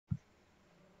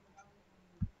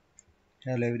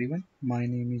Hello everyone, my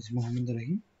name is Mohammed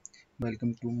Rahim.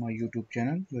 Welcome to my YouTube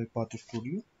channel, UiPath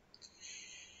Studio.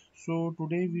 So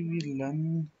today we will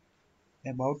learn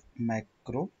about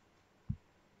macro.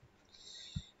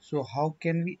 So how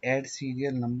can we add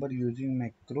serial number using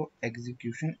macro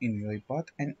execution in UiPath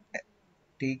and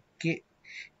take a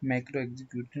macro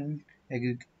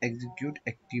execute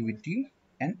activity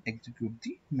and execute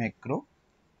the macro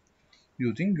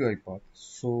using UiPath.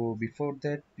 So before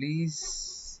that,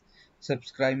 please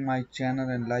subscribe my channel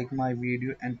and like my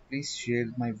video, and please share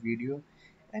my video.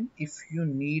 And if you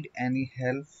need any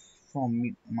help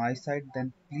from my side,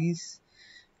 then please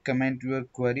comment your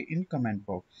query in comment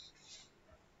box.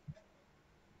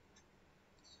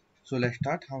 So let's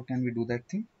start. How can we do that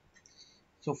thing?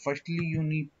 So firstly you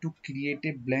need to create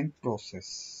a blank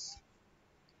process,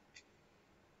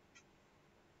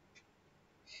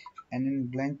 and in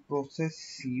blank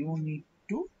process you need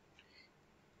to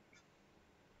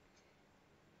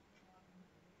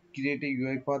create a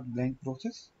UiPath blank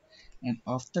process. And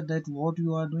after that, what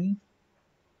you are doing,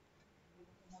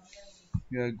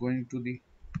 you are going to the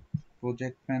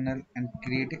project panel and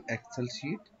create a Excel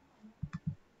sheet,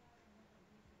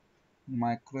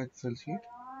 micro Excel sheet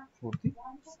for the.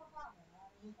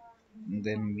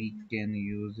 Then we can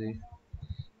use a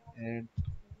add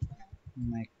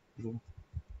macro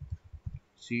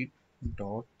sheet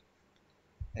dot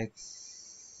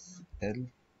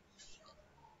xlsm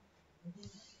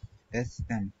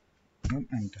and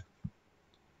enter.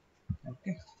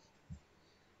 Okay.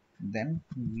 Then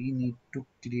we need to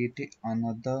create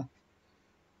another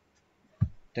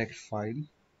text file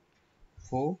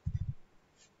for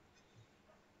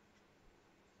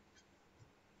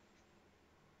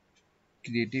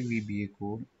create a VBA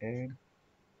code. Add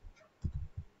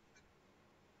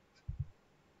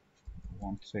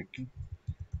 1 second.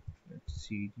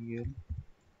 Serial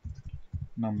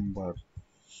number.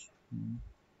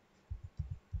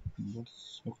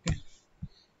 Okay.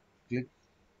 Click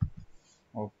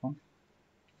open,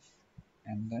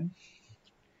 and then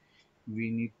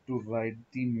we need to write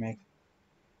the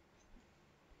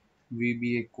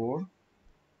VBA code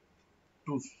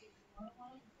to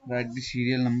write the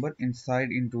serial number inside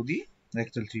into the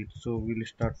Excel sheet. So we'll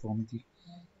start from the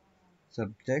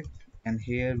subject, and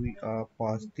here we are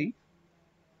pass the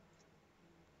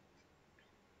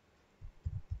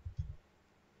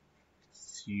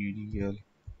serial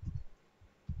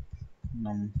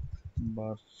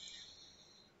number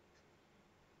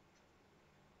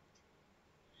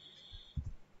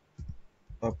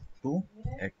up to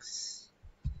X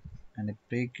and a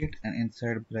bracket, and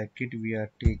inside bracket we are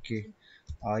take a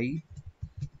I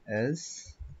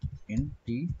as in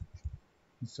T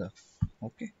Z.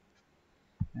 Okay,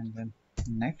 and then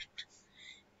next,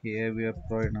 here we have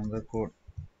provide another code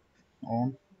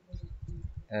on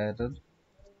error,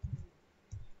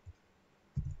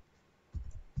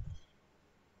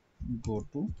 go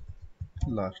to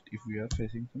last if we are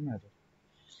facing some error.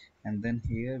 And then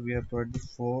here we have provide the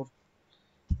for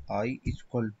I is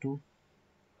equal to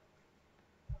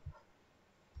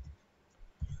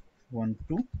 1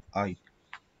 to I,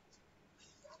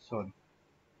 sorry,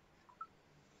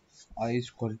 I is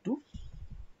equal to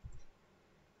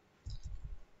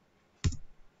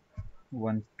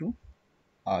 1 to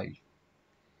I.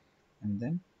 And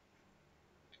then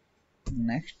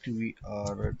next we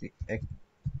are the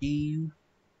active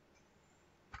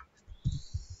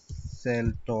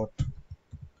cell dot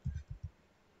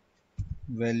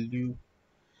value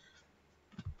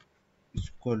is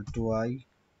equal to I,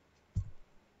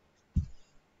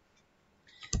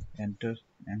 enter.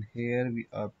 And here we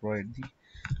are provide the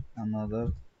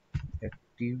another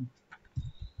active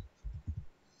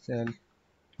cell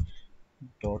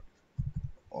dot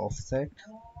offset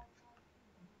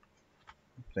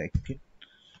bracket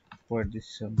for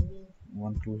this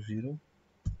 120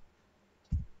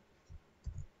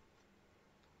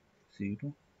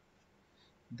 0.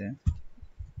 Then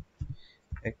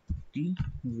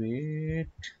activate,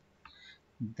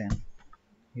 then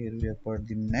here we have put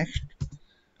the next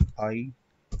I,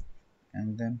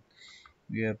 and then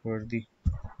we have put the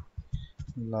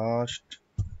last,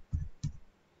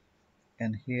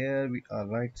 and here we are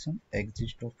write some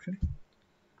exit option,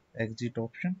 exit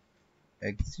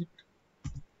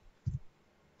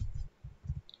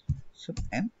sub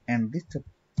and this sub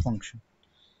function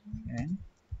and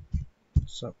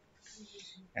sub,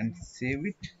 and save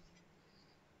it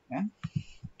and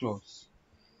close.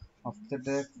 After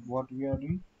that, what we are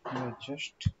doing, we are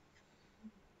just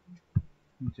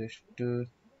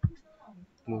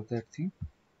close that thing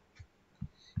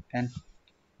and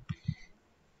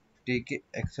take a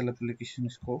Excel application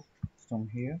scope from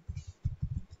here,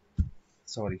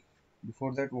 sorry,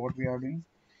 before that what we are doing,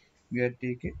 we are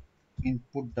taking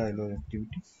input dialog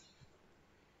activity,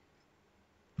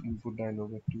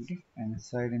 and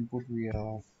inside input we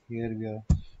are here we are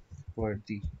provide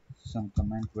the some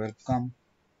command welcome,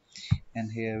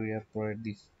 and here we are provide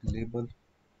this label.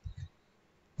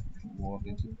 What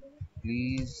is it?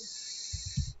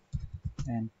 Please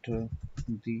enter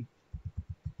the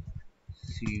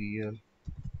serial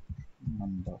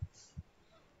number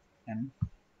and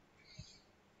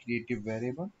create a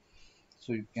variable.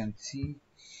 So you can see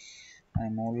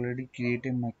I'm already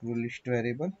creating macro list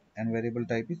variable, and variable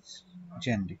type is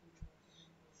generic.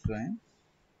 So I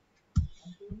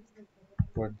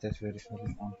put this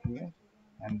variable on here,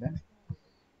 and then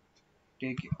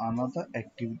take another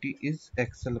activity is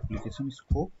Excel application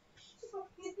scope,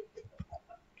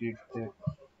 create that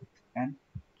and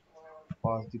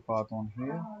pass the path on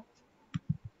here.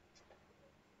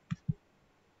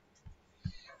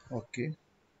 Okay,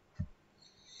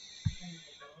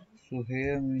 so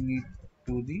here we need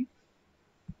to the,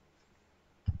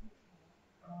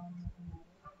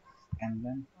 and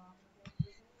then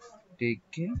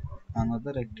take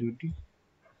another activity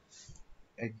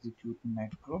execute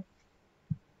macro,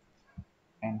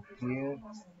 and here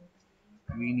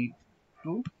we need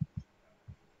to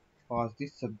pass the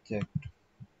subject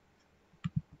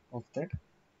of that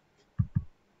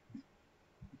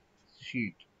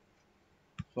sheet.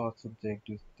 So our subject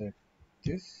is that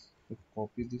this, so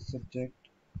copy this subject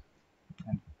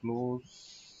and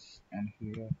close, and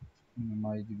here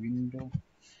minimize the window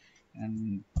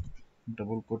and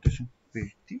double quotation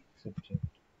paste the subject,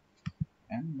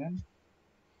 and then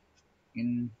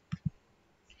in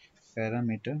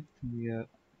parameter we are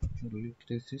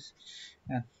traces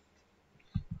and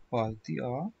pass the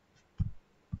our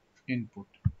input,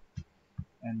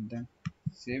 and then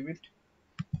save it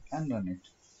and run it.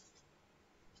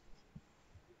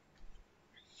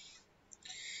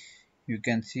 You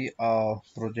can see our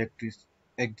project is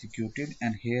executed,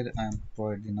 and here I am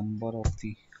provide the number of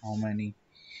the how many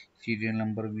serial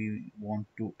number we want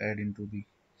to add into the.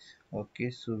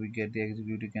 Okay, so we get the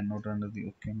execute cannot under the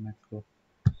okay macro.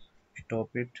 Stop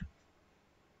it.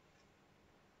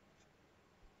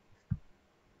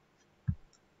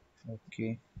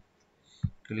 Okay,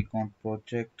 click on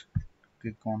project,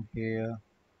 click on here.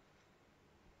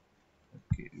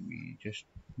 Okay, we just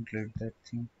delete that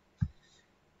thing.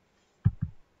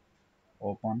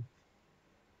 Open,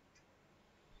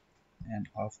 and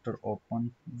after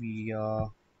open we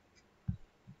are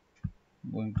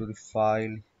going to the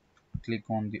file, click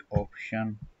on the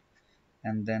option,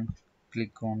 and then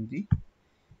click on the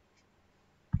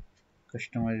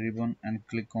customer ribbon and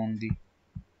click on the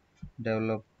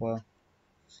developer,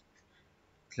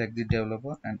 select the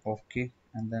developer and OK,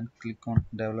 and then click on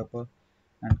developer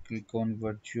and click on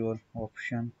virtual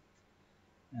option,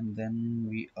 and then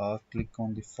we are click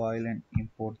on the file and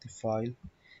import the file,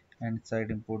 and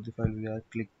inside import the file we are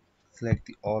select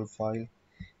the all file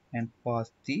and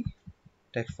pass the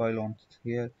text file on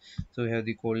here. So we have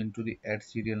the code into the add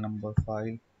serial number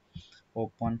file.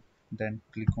 Open, then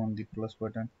click on the plus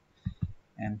button,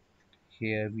 and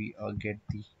here we get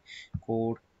the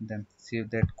code, then save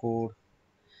that code,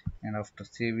 and after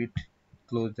save it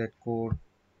close that code,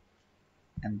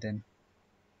 and then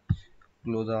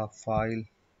close our file,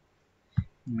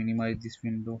 minimize this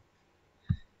window,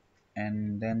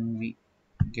 and then we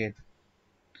get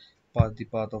pass the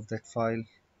path of that file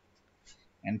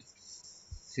and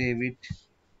save it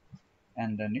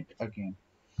and run it again.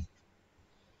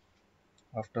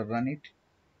 After run it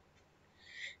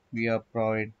we are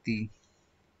provide the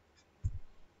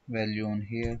value on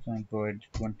here, so I provide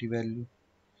 20 value.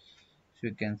 So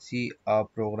you can see our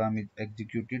program is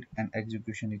executed and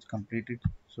execution is completed.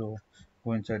 So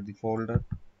go inside the folder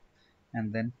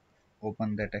and then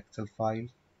open that Excel file,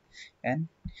 and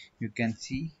you can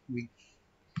see we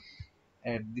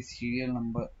add the serial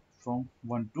number from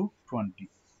 1 to 20.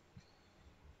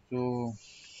 So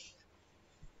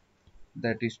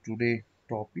that is today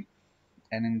topic,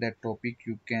 and in that topic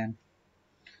you can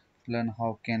learn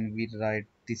how can we write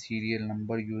the serial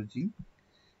number using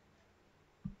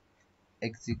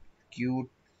execute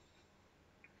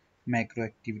macro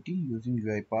activity using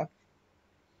UiPath.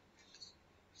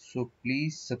 So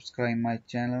please subscribe my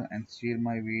channel and share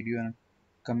my video and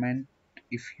comment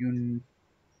if you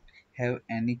have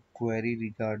any query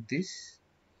regard this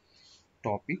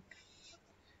topic.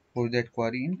 Put that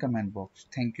query in comment box.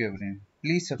 Thank you everyone.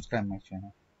 Please subscribe my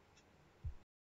channel.